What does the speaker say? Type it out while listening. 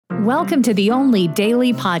Welcome to the only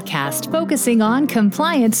daily podcast focusing on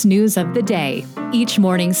compliance news of the day. Each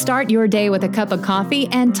morning, start your day with a cup of coffee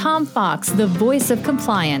and Tom Fox, the voice of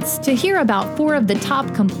compliance, to hear about 4 of the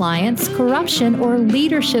top compliance, corruption, or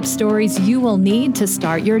leadership stories you will need to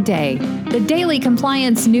start your day. The Daily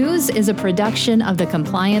Compliance News is a production of the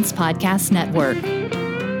Compliance Podcast Network.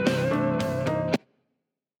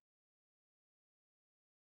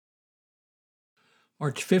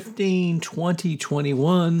 March 15,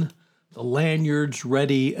 2021, the Lanyards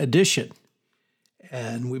Ready edition.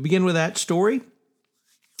 And we begin with that story.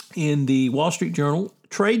 In the Wall Street Journal,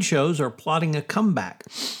 trade shows are plotting a comeback.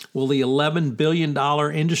 Will the $11 billion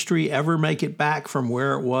industry ever make it back from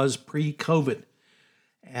where it was pre-COVID?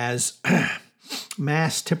 As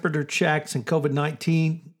mass temperature checks and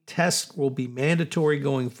COVID-19 tests will be mandatory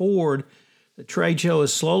going forward, the trade show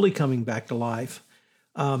is slowly coming back to life.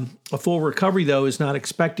 A full recovery, though, is not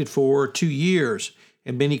expected for 2 years,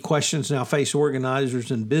 and many questions now face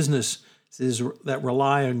organizers and businesses that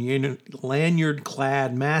rely on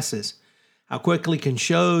lanyard-clad masses. How quickly can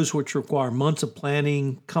shows, which require months of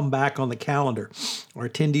planning, come back on the calendar? Are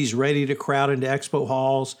attendees ready to crowd into expo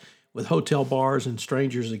halls with hotel bars and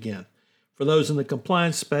strangers again? For those in the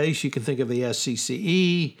compliance space, you can think of the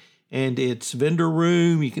SCCE and its vendor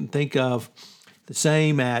room. You can think of the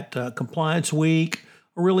same at Compliance Week,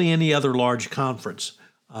 or really any other large conference.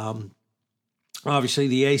 Obviously,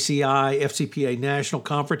 the ACI FCPA National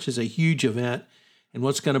Conference is a huge event, and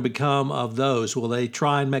what's going to become of those? Will they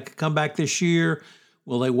try and make a comeback this year?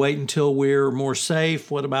 Will they wait until we're more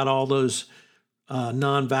safe? What about all those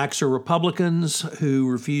non-vaxxer Republicans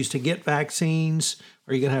who refuse to get vaccines?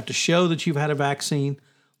 Are you going to have to show that you've had a vaccine?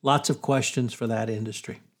 Lots of questions for that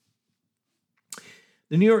industry.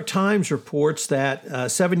 The New York Times reports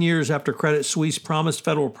that 7 years after Credit Suisse promised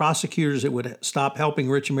federal prosecutors it would stop helping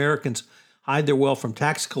rich Americans hide their wealth from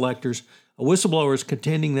tax collectors, a whistleblower is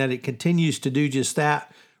contending that it continues to do just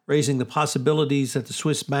that, raising the possibilities that the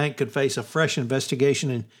Swiss bank could face a fresh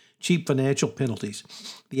investigation and cheap financial penalties.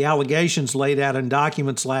 The allegations laid out in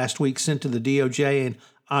documents last week sent to the DOJ and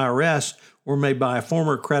IRS were made by a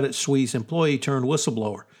former Credit Suisse employee turned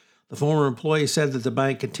whistleblower. The former employee said that the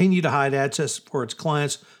bank continued to hide assets for its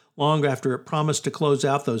clients long after it promised to close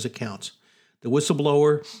out those accounts. The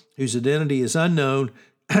whistleblower, whose identity is unknown,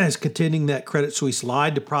 is contending that Credit Suisse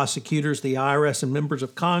lied to prosecutors, the IRS, and members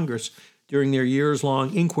of Congress during their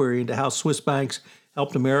years-long inquiry into how Swiss banks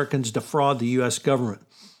helped Americans defraud the U.S. government.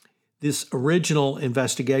 This original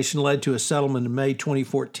investigation led to a settlement in May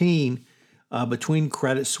 2014 between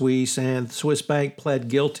Credit Suisse, and the Swiss bank pled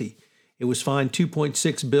guilty. It was fined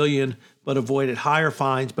 $2.6 billion, but avoided higher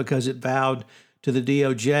fines because it vowed to the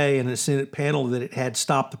DOJ and a Senate panel that it had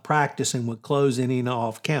stopped the practice and would close any and all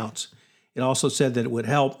accounts. It also said that it would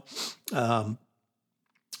help the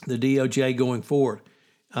DOJ going forward.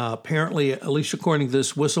 Apparently, at least according to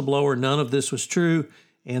this whistleblower, none of this was true,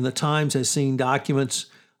 and the Times has seen documents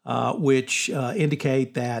which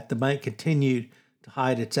indicate that the bank continued to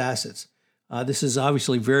hide its assets. This is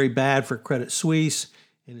obviously very bad for Credit Suisse,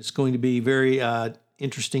 and it's going to be very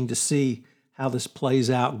interesting to see how this plays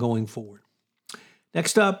out going forward.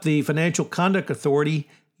 Next up, the Financial Conduct Authority,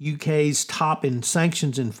 UK's top in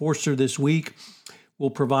sanctions enforcer this week,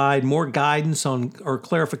 will provide more guidance on or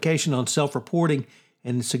clarification on self-reporting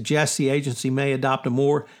and suggests the agency may adopt a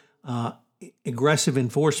more aggressive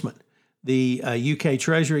enforcement. The UK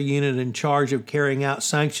Treasury Unit in charge of carrying out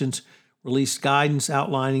sanctions released guidance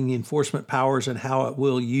outlining the enforcement powers and how it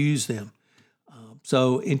will use them.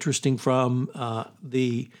 So interesting from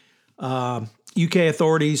the UK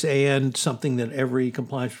authorities, and something that every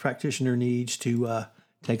compliance practitioner needs to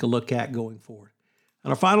take a look at going forward.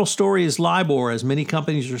 And our final story is LIBOR. As many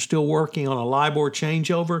companies are still working on a LIBOR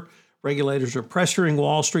changeover, regulators are pressuring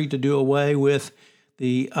Wall Street to do away with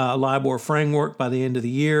the LIBOR framework by the end of the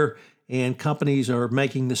year, and companies are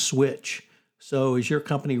making the switch. So is your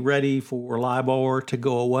company ready for LIBOR to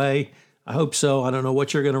go away? I hope so. I don't know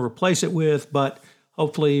what you're going to replace it with, but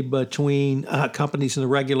hopefully between companies and the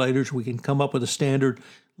regulators, we can come up with a standard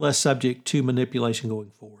less subject to manipulation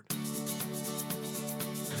going forward.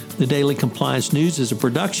 The Daily Compliance News is a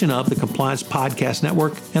production of the Compliance Podcast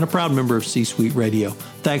Network and a proud member of C-Suite Radio.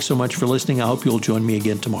 Thanks so much for listening. I hope you'll join me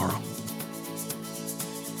again tomorrow.